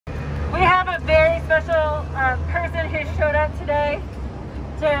special person who showed up today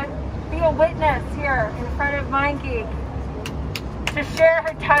to be a witness here in front of MindGeek, to share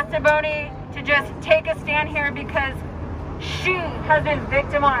her testimony, to just take a stand here because she has been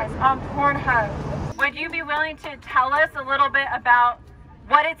victimized on Pornhub. Would you be willing to tell us a little bit about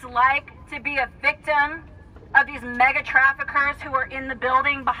what it's like to be a victim of these mega traffickers who are in the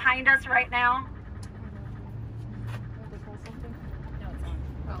building behind us right now?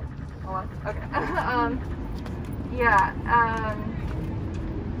 Okay.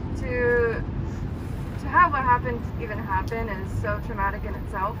 To have what happened even happen is so traumatic in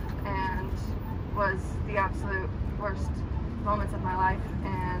itself, and was the absolute worst moments of my life.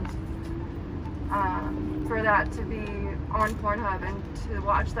 And for that to be on Pornhub and to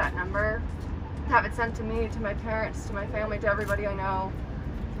watch that number, have it sent to me, to my parents, to my family, to everybody I know,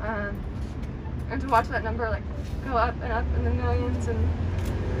 and to watch that number like go up and up in the millions, and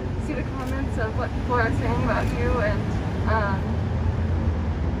see the comments of what people are saying about you, and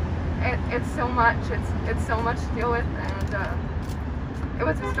it's so much. It's so much to deal with, and it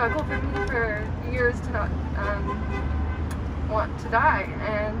was a struggle for me for years to not want to die,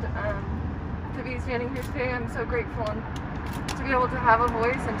 and to be standing here today, I'm so grateful, and to be able to have a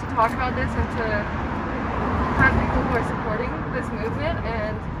voice and to talk about this, and to have people who are supporting this movement.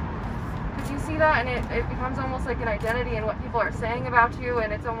 And because you see that, and it becomes almost like an identity in what people are saying about you,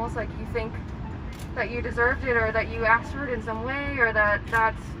 and it's almost like you think that you deserved it, or that you asked for it in some way, or that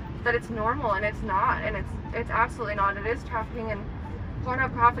it's normal, and it's not, and it's absolutely not. It is trafficking, and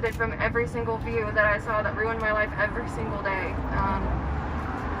Pornhub profited from every single view that I saw that ruined my life every single day.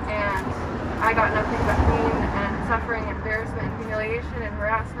 And I got nothing but pain and suffering, embarrassment, and humiliation, and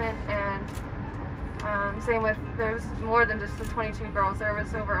harassment, and same with, there's more than just the 22 girls, there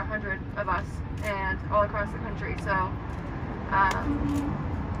was over 100 of us, and all across the country. So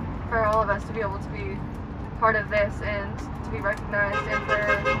for all of us to be able to be part of this, and to be recognized, and for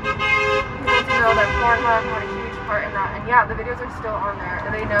people to know that Pornhub had a huge part in that. And yeah, the videos are still on there,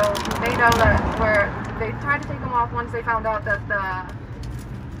 and they know that they tried to take them off once they found out that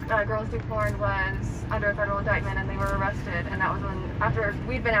the Girls Do Porn was under a federal indictment, and they were arrested. And that was when, after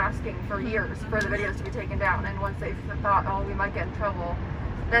we'd been asking for years for the videos to be taken down, and once they thought, oh, we might get in trouble,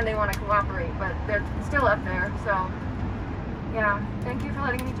 then they want to cooperate, but they're still up there. So yeah, thank you for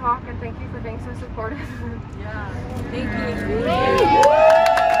letting me talk, and thank you for being so supportive. Yeah, thank you.